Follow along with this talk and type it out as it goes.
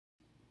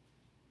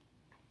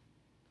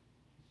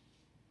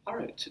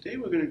Alright, today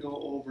we're going to go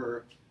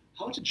over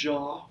how to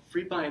draw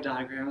free body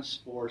diagrams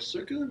for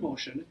circular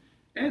motion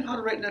and how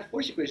to write net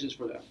force equations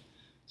for them.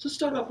 So let's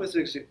start off with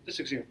this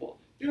example.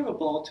 You have a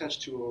ball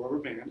attached to a rubber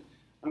band.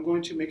 I'm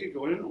going to make it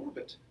go in an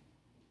orbit.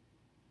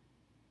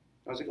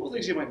 Now, as I go through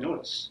things, you might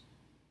notice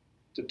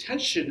the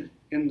tension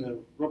in the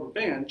rubber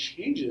band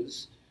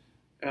changes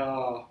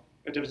at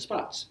different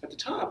spots. At the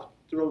top,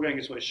 the rubber band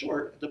gets really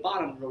short. At the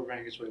bottom, the rubber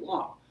band gets really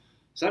long.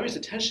 So that means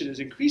the tension is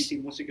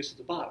increasing once it gets to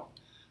the bottom.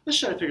 Let's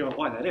try to figure out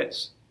why that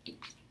is.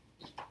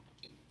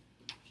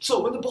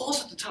 So when the ball's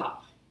at the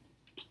top,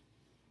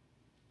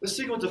 let's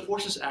think about the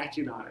forces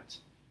acting on it.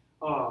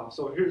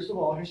 So here's the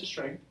ball, here's the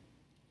string,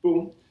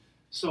 boom.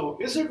 So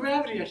is there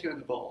gravity acting on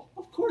the ball?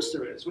 Of course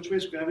there is. Which way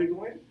is gravity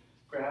going?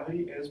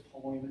 Gravity is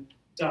pulling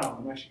down.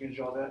 I'm actually going to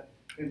draw that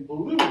in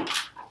blue.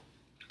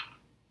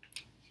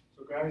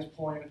 So gravity's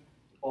pulling the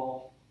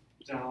ball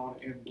down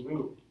in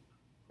blue.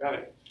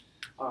 Gravity.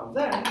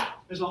 Then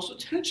there's also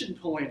tension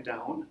pulling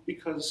down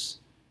because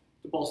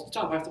the ball's at the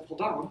top. I have to pull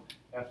down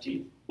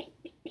Ft.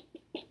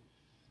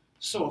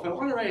 So if I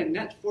want to write a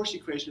net force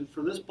equation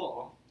for this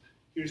ball,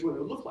 here's what it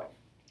would look like.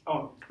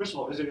 First of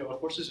all, is there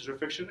forces? Is there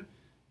friction?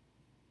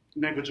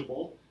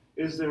 Negligible.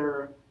 Is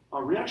there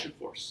a reaction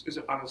force? Is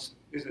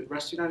it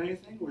resting on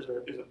anything, or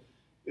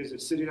is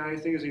it sitting on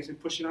anything? Is anything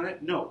pushing on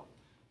it? No.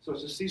 So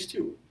it's just these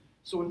two.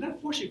 So a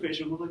net force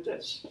equation would look like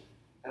this: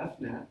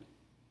 F net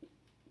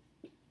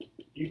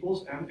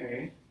equals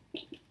ma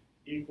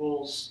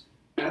equals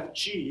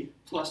Fg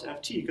plus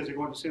Ft, because they're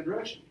going in the same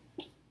direction.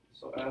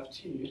 So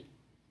Ft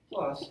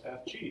plus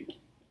Fg.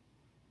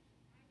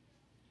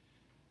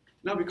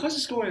 Now, because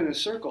it's going in a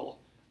circle,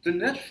 the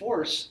net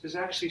force is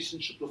actually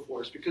centripetal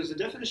force, because the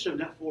definition of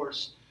net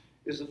force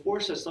is the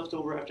force that's left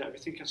over after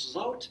everything cancels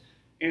out,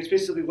 and it's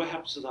basically what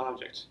happens to the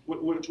object.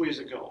 Which way does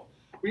it go?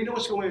 We know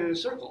it's going in a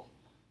circle.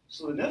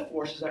 So the net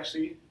force is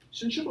actually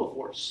centripetal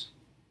force.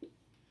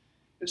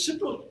 And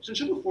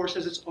centripetal force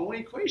has its own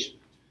equation.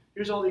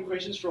 Here's all the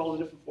equations for all the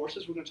different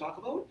forces we're going to talk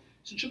about.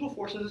 Centripetal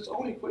force has its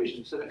own equation.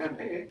 Instead of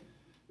ma,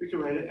 we can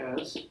write it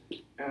as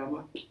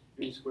mv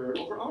squared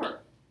over r.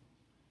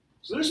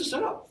 So there's the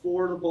setup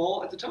for the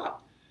ball at the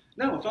top.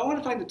 Now, if I want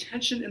to find the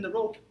tension in the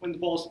rope when the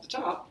ball is at the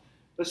top,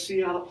 let's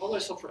see how do I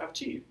solve for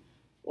Ft.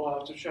 Well, I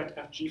have to subtract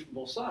Fg from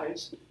both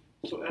sides.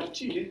 So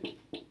Ft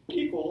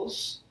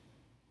equals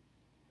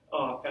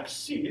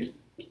Fc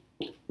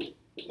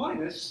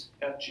minus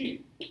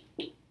Fg.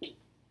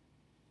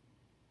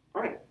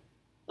 All right,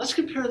 let's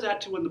compare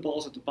that to when the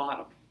ball's at the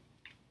bottom.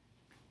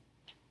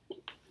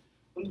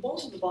 When the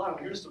ball's at the bottom,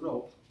 here's the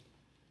rope.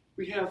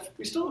 We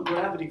still have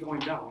gravity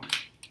going down.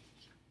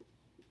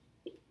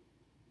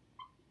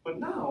 But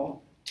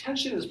now,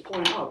 tension is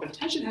pulling up, and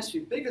tension has to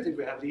be bigger than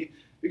gravity,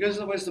 because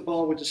otherwise the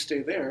ball would just stay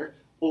there,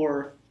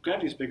 or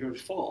gravity is bigger, it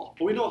would fall.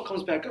 But we know it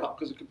comes back up,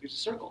 because it completes a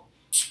circle.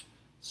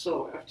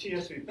 So Ft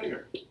has to be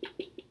bigger.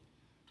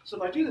 So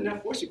if I do the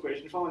net force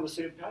equation, following the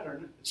same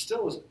pattern, it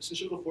still is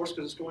centripetal force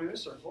because it's going in a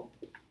circle.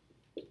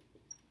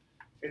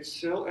 It's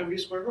still mv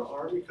squared over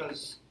r,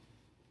 because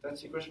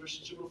that's the equation for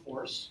centripetal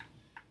force.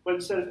 But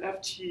instead of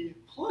Ft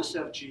plus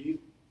Fg,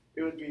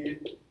 it would be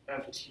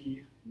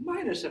Ft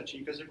minus Fg,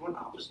 because they're going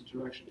opposite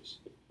directions.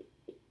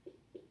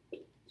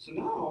 So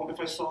now, if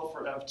I solve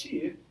for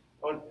Ft,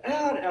 I would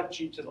add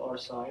Fg to the r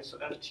side, so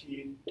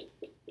Ft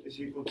is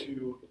equal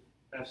to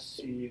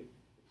Fc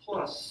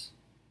plus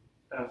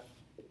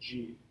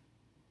Fg.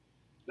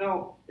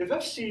 Now, if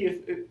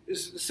Fc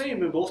is the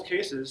same in both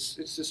cases,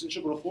 it's the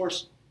centripetal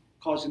force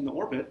causing the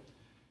orbit.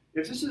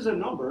 If this is a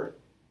number,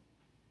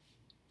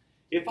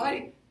 if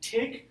I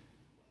take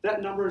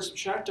that number and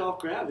subtract off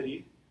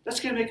gravity, that's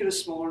going to make it a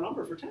smaller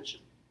number for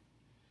tension.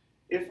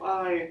 If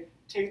I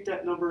take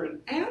that number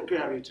and add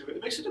gravity to it,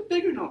 it makes it a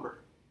bigger number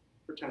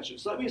for tension.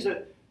 So that means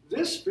that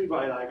this free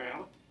body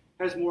diagram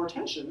has more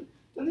tension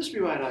than this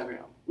free body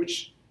diagram,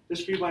 which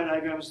this free body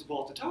diagram is the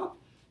ball at the top,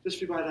 this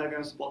free body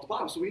diagram is the ball at the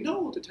bottom. So we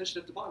know the tension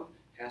at the bottom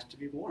has to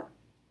be more.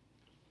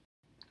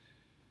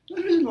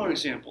 Now here's another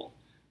example.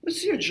 Let's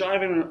say you're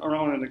driving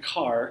around in a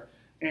car,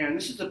 and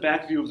this is the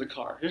back view of the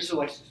car. Here's the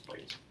license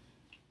plate.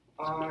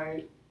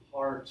 I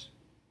heart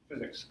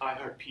physics, I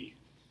heart P.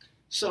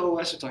 So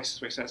that's what the license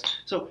plate says.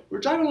 So we're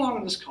driving along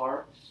in this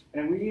car,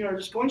 and we are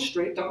just going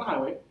straight down the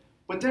highway,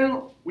 but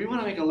then we want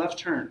to make a left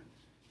turn.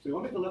 So we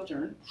want to make a left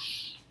turn,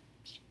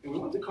 and we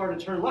want the car to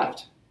turn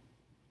left.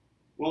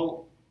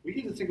 Well, we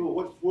need to think about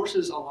what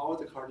forces allow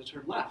the car to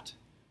turn left.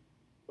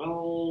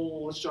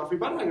 Well, let's draw a free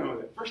body diagram of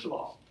it, first of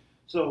all.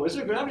 So is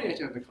there gravity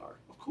acting on the car?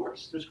 Of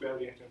course, there's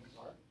gravity acting on the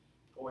car.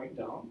 Going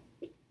down.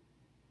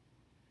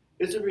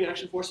 Is there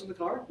reaction force in the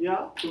car?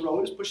 Yeah, the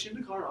road is pushing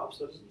the car up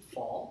so it doesn't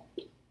fall.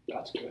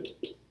 That's good.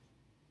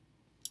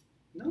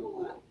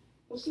 Now,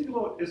 let's think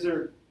about, is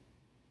there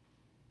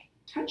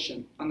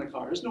tension on the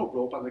car? There's no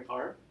rope on the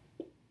car.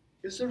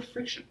 Is there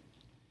friction?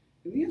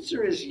 And the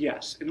answer is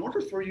yes. In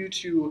order for you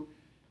to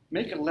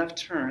make a left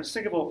turn, let's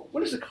think about,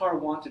 what does the car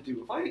want to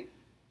do? If I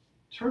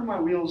turn my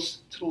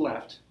wheels to the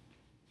left,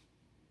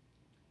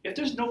 if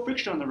there's no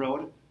friction on the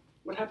road,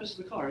 what happens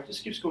to the car? It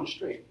just keeps going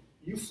straight.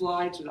 You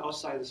fly to the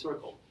outside of the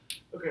circle.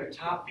 look at a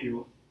top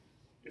view.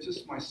 If this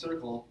is my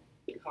circle,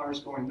 the car is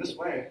going this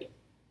way.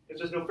 If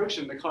there's no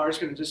friction, the car is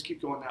going to just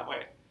keep going that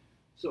way.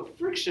 So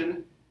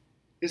friction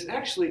is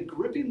actually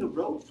gripping the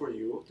road for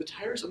you. The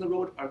tires on the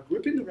road are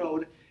gripping the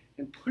road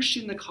and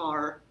pushing the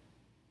car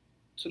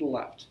to the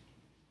left.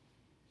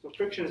 So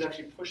friction is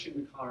actually pushing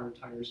the car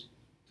tires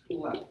to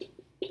the left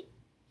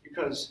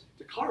because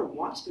the car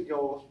wants to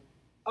go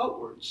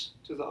outwards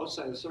to the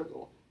outside of the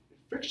circle. If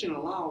friction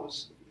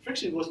goes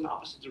in the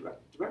opposite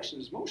direction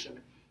as motion.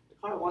 The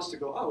car wants to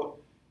go out.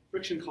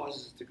 Friction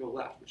causes it to go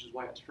left, which is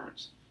why it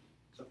turns.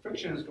 So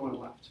friction is going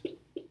left.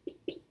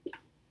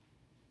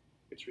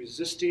 It's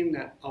resisting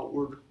that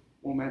outward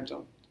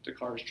momentum that the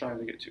car is trying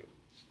to get to.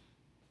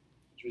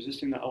 It's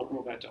resisting the outward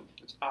momentum.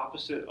 It's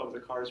opposite of the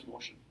car's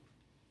motion.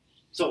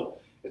 So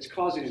it's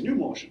causing a new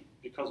motion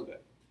because of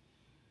it.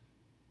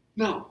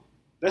 Now,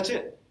 that's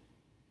it.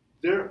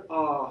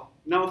 Now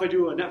if I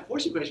do a net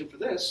force equation for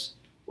this,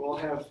 we'll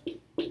have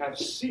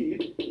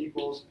C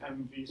equals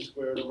mv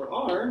squared over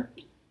r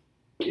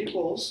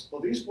equals,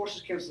 well, these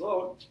forces cancel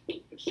out,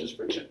 it's just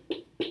friction.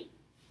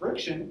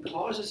 Friction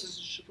causes a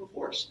centrifugal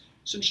force.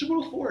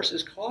 Centrifugal force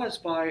is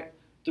caused by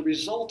the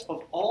result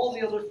of all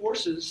the other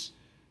forces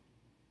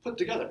put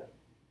together.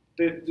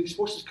 These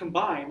forces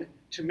combine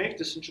to make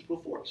the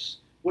centrifugal force.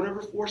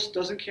 Whatever force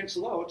doesn't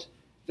cancel out,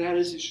 that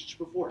is the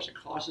centrifugal force. It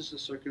causes the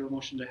circular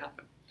motion to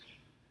happen.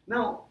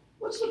 Now,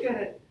 let's look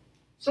at it.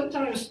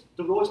 Sometimes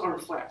the roads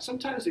aren't flat.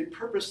 Sometimes they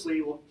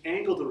purposely will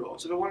angle the road.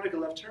 So if I want to make a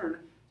left turn,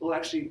 they'll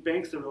actually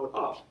bank the road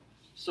up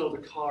so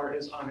the car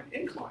is on an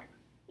incline,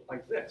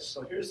 like this.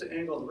 So here's the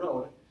angle of the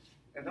road,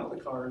 and now the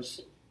car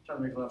is trying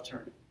to make a left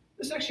turn.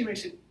 This actually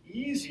makes it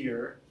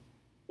easier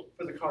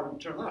for the car to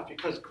turn left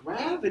because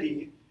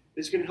gravity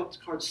is going to help the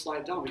car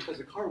slide down because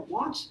the car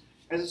wants,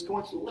 as it's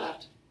going to the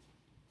left,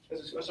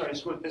 as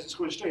it's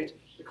going straight,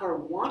 the car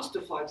wants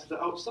to fly to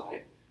the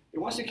outside. It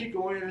wants to keep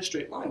going in a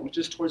straight line, which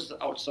is towards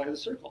the outside of the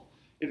circle,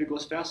 if it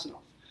goes fast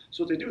enough.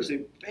 So what they do is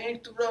they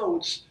bank the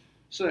roads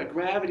so that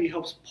gravity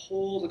helps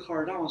pull the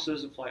car down so it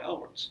doesn't fly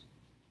outwards.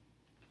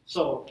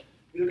 So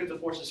if you look at the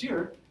forces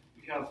here,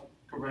 you have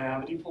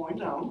gravity pulling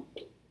down.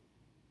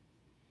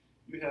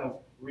 You have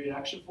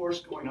reaction force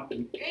going up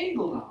an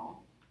angle now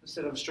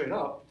instead of straight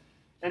up.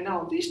 And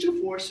now these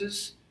two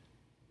forces,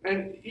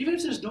 and even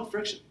if there's no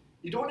friction,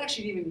 you don't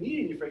actually even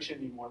need any friction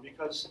anymore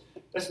because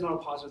that's another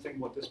positive thing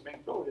about this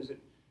banked road is it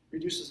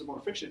reduces the more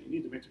friction you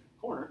need to make the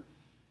corner.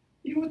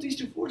 Even with these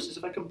two forces,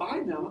 if I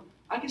combine them,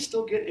 I can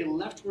still get a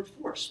leftward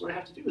force. What I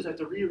have to do is I have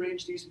to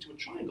rearrange these into a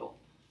triangle.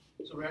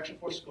 So reaction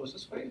force goes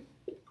this way,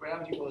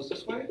 gravity goes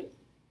this way,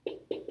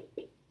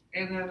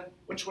 and then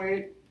which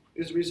way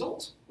is the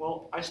result?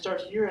 Well, I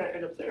start here and I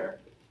end up there.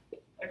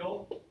 I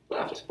go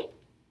left.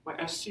 My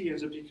FC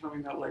ends up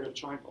becoming that leg of the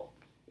triangle.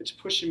 It's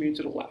pushing me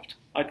to the left.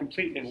 I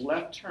complete a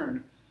left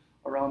turn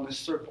around this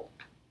circle.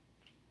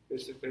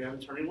 Basically, I'm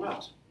turning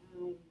left.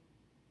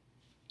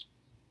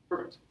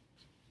 Perfect.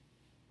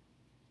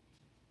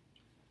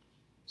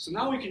 So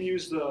now we can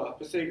use the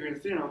Pythagorean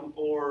theorem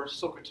or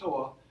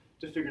SOHCAHTOA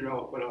to figure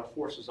out what our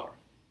forces are.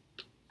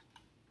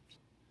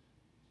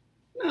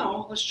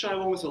 Now, let's try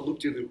one with a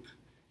loop-de-loop.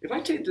 If I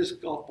take this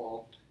golf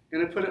ball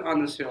and I put it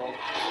on this hill,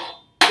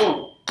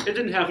 boom, it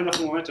didn't have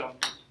enough momentum.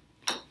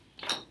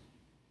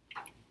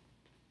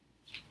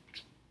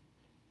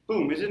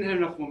 Boom, it didn't have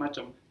enough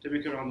momentum to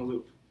make it around the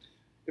loop.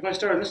 If I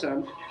start on this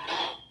end,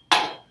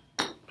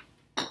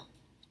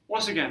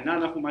 once again, not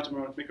enough momentum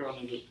to make it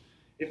around the loop.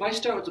 If I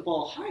start with the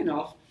ball high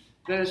enough,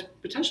 then its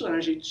potential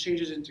energy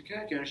changes into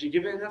kinetic energy,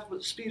 give it enough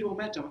speed and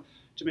momentum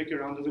to make it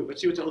around the loop.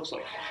 Let's see what that looks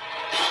like.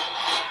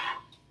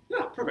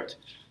 Yeah, perfect.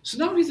 So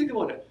now when you think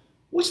about it,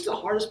 what's the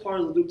hardest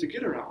part of the loop to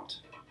get around?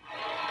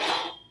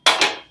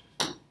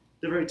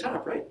 The very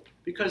top, right?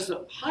 Because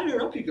the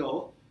higher up you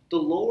go, the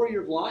lower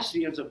your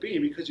velocity ends up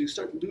being because you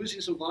start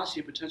losing some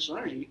velocity and potential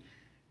energy,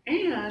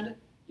 and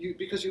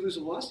because you lose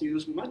velocity, you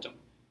lose momentum.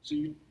 So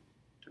you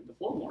tend to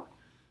flow more.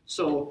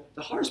 So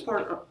the hardest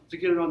part to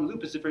get around the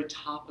loop is the very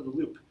top of the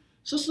loop.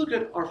 So let's look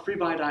at our free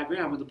body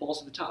diagram with the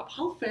balls at the top.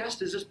 How fast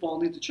does this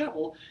ball need to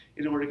travel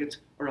in order to get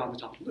around the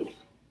top of the loop?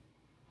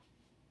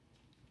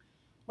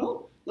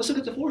 Well, let's look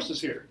at the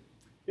forces here.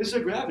 Is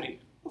there gravity?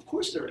 Of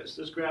course there is.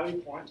 There's gravity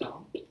pulling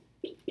down.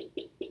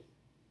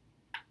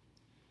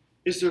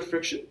 Is there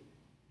friction?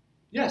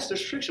 Yes,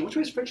 there's friction. Which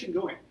way is friction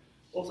going?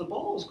 Well, if the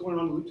ball is going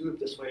around the loop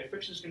this way,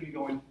 friction is going to be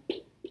going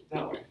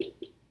that way.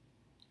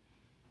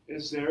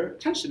 Is there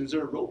tension? Is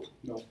there a rope?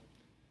 No.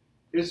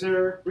 Is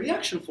there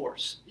reaction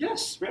force?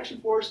 Yes,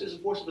 reaction force is the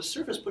force of a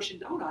surface pushing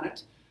down on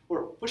it,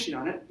 or pushing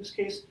on it. In this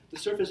case, the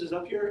surface is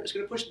up here. It's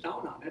going to push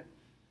down on it.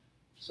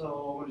 So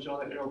I'm going to draw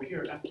that arrow over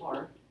here,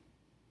 FR.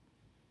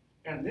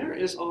 And there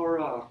is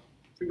our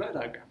free body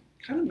diagram.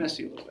 Kind of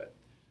messy a little bit.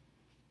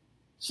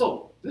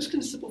 So this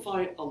can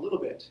simplify a little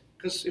bit,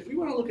 because if we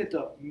want to look at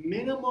the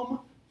minimum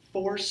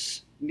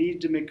force needed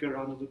to make it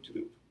around the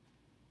loop-to-loop,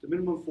 the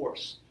minimum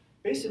force,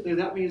 basically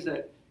that means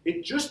that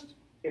it just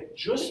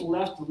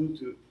left the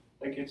loop-to-loop.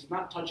 Like it's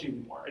not touching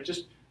anymore. It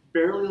just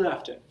barely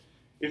left it.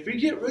 If we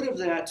get rid of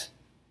that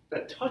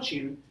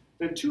touching,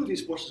 then two of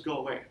these forces go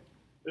away.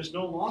 There's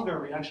no longer a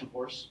reaction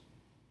force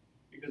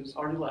because it's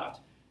already left.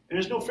 And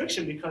there's no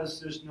friction because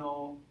there's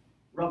no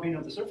rubbing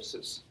of the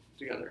surfaces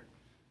together.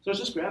 So it's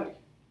just gravity.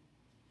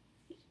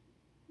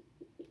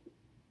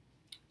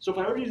 So if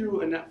I were to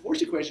do a net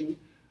force equation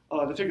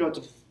to figure out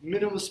the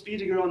minimum speed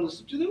to get around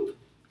this loop,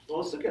 well,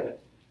 let's look at it.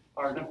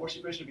 Our net force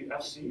equation would be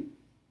Fc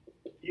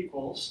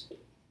equals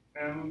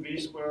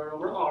mv squared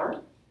over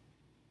r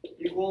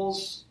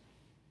equals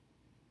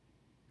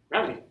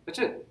gravity. That's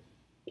it.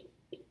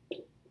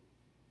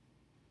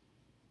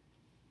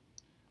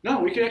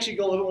 Now we can actually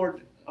go a little more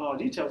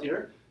detailed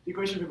here. The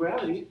equation for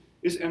gravity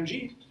is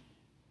mg.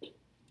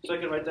 So I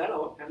can write that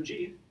out,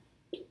 mg.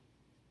 And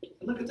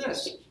look at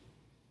this.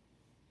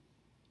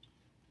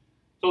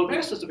 So the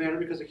mass doesn't matter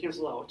because they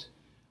cancel out.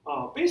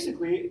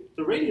 Basically,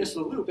 the radius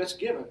of the loop, that's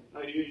given.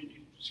 You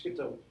just get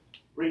the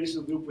radius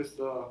of the loop with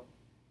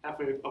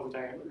halfway of the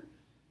diameter.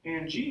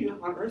 And g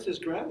on Earth is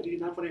gravity,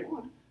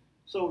 9.81.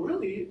 So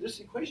really, this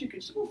equation can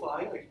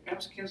simplify, like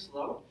m's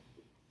cancel out.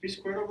 V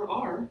squared over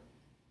r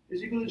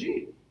is equal to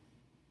g.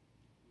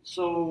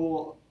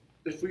 So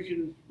if we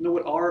can know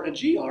what r and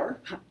g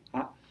are,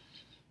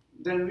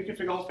 then we can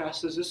figure out how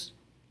fast does this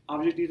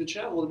object need to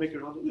travel to make it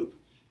around the loop.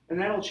 And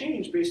that'll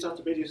change based off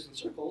the radius of the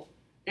circle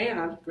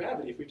and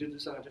gravity if we did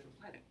this on a different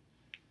planet.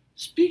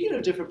 Speaking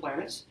of different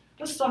planets,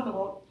 let's talk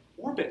about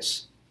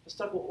orbits. Let's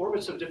talk about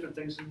orbits of different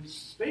things in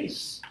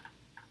space.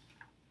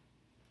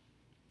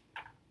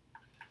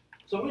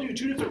 So I'm going to do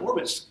two different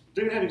orbits.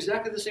 They're going to have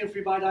exactly the same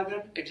free body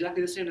diagram,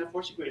 exactly the same net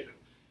force equation.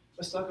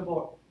 Let's talk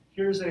about,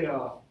 here's the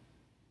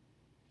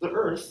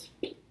Earth.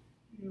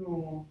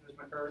 There's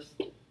my Earth.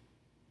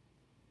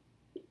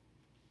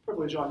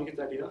 Purpley drawn, you get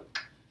the idea.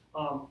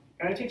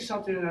 And I take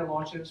something and I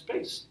launch it in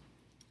space.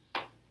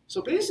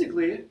 So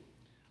basically,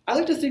 I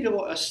like to think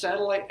about a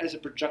satellite as a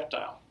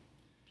projectile.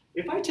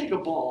 If I take a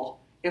ball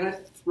and I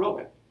throw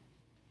it,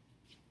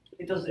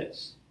 it does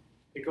this.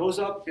 It goes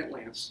up, it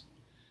lands.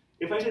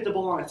 If I take the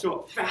ball and I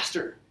throw it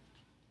faster,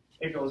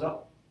 it goes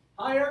up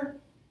higher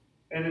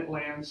and it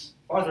lands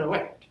farther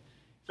away.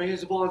 If I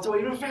use the ball and throw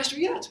it even faster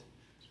yet,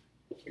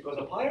 it goes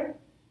up higher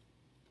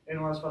and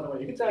it lands farther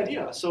away. You get the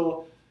idea.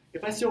 So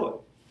if I throw it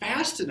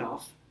fast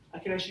enough, I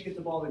can actually get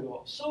the ball to go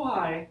up so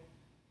high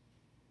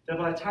that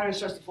by the time it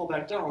starts to fall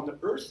back down, the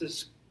Earth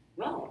is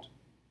round.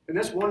 And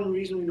that's one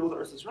reason we know the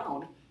Earth is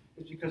round,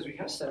 is because we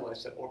have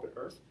satellites that orbit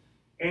Earth.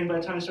 And by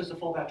the time it starts to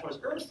fall back towards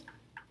Earth,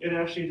 it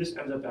actually just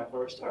ends up back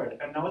where it started.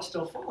 And now it's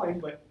still falling,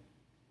 but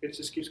it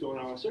just keeps going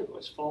around in a circle.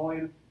 It's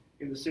falling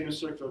in the same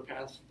circular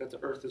path that the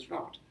Earth is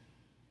round.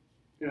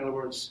 In other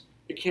words,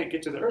 it can't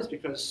get to the Earth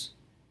because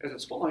as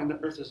it's falling, the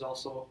Earth is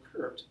also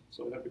curved,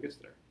 so it never gets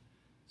there.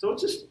 So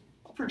it's just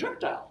a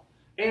projectile.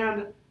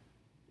 And if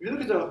you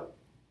look at the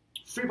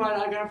free body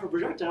diagram for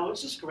projectile,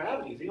 it's just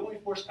gravity. The only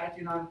force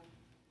acting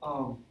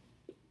on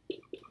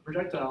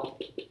projectile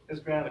is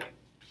gravity.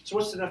 So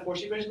what's the net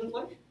force equation look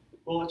like?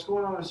 Well, it's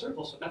going on in a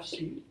circle, so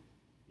Fc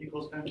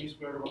equals mv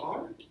squared over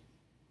r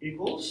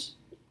equals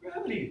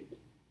gravity.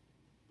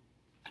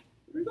 There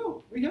we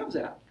go. We have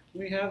that.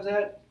 We have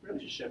that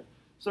relationship.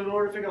 So in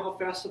order to figure out how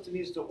fast something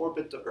needs to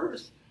orbit the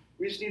Earth,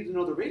 we just need to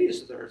know the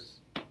radius of the Earth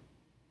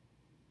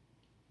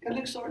and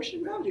the acceleration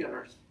of gravity on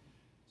Earth.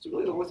 So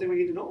really the only thing we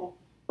need to know,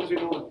 because we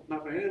know what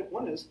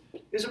 9.81 is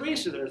the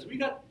radius of the Earth. We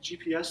got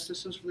GPS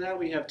systems for that.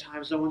 We have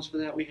time zones for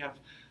that. We have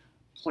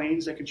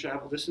planes that can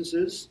travel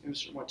distances in a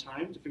certain amount of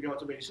time to figure out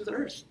the radius of the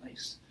Earth.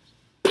 Nice.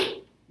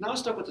 Now let's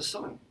start with the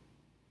Sun.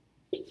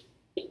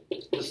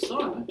 The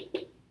Sun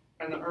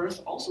and the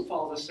Earth also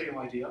follow the same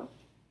idea.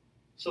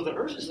 So the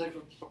Earth is like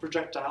a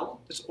projectile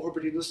that's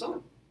orbiting the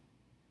Sun,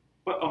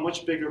 but a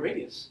much bigger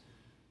radius.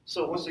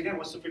 So once again,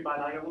 what's the free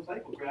body diagram look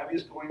like? Well, gravity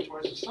is going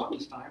towards the Sun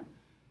this time.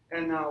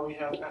 And now we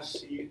have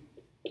Fc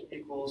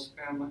equals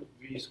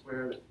mv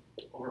squared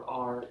over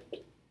r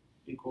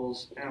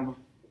equals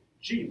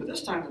mg. But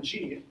this time the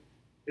g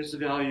is the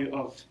value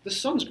of the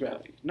Sun's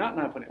gravity, not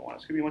 9.81. It's going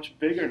to be a much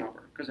bigger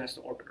number because it has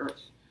to orbit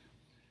Earth.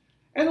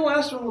 And the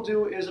last one we'll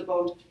do is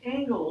about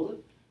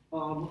angled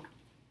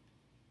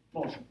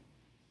motion.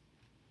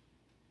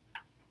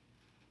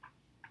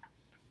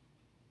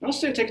 Now let's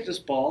say I take this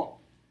ball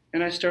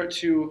and I start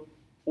to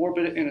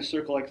orbit it in a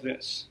circle like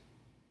this.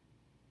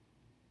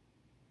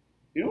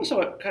 You notice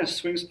how it kind of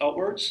swings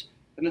outwards?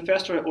 And the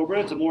faster I orbit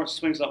it, the more it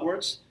swings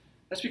outwards.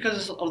 That's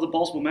because of the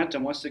ball's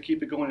momentum wants to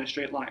keep it going in a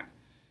straight line.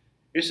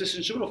 It's the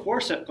centrifugal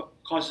force that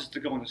causes it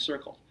to go in a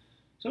circle.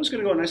 So I'm just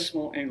going to go a nice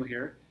small angle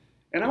here.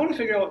 And I want to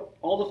figure out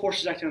all the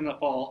forces acting on that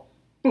ball.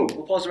 Boom,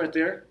 we'll pause it right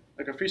there,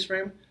 like a freeze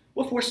frame.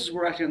 What forces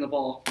were acting on the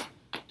ball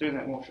during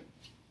that motion?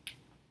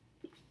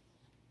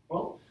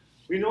 Well,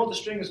 we know the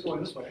string is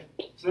going this way,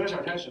 so there's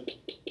our tension.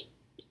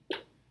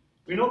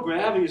 We know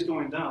gravity is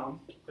going down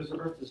because the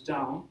Earth is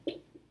down.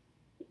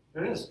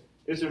 There it is.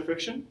 Is there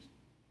friction?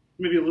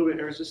 Maybe a little bit of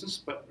air resistance,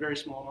 but very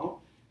small amount.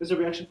 Is there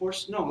reaction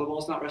force? No, the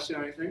ball's not resting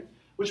on anything.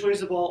 Which way is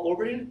the ball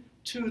orbiting?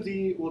 To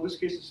the, well, in this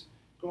case, it's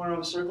going around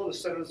the circle. The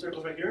center of the circle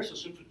is right here, so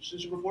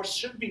centrifugal force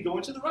should be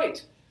going to the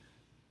right.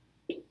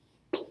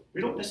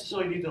 We don't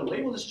necessarily need to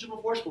label the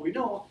centrifugal force, but we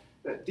know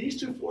that these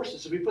two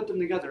forces, if we put them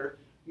together,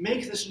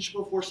 make the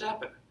centrifugal force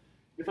happen.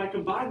 If I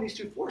combine these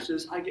two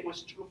forces, I get my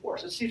centrifugal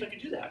force. Let's see if I can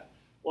do that.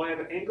 Well, I have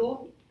an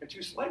angle and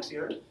two legs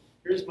here.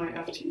 Here's my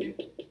Ft,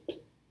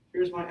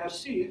 here's my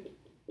Fc,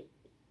 and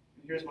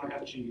here's my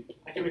Fg.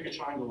 I can make a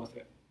triangle with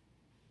it.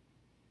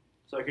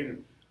 So I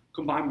can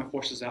combine my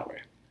forces that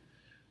way.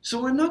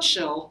 So in a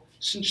nutshell,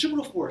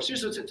 centrifugal force,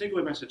 here's the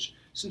takeaway message.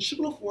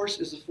 Centrifugal force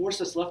is the force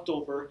that's left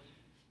over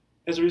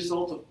as a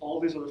result of all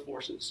these other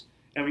forces.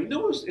 And we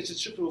know it's a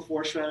centrifugal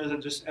force rather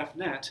than just F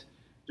net,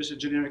 just a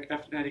generic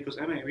F net equals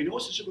ma. We know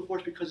it's centrifugal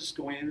force because it's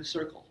going in a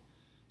circle.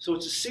 So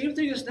it's the same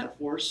thing as net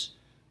force,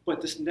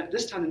 but this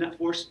time the net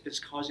force is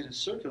causing a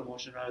circular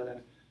motion rather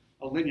than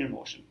a linear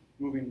motion,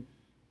 moving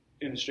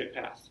in a straight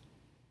path,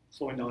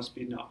 slowing down,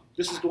 speeding up.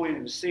 This is going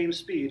in the same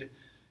speed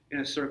in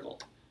a circle.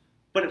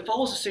 But it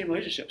follows the same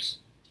relationships.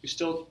 We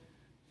still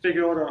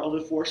figure out our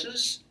other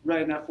forces,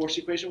 write in that force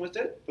equation with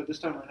it, but this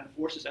time our net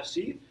force is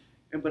Fc,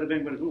 and bada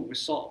bing, bada boom, we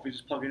solve. We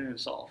just plug it in and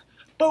solve.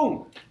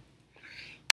 Boom!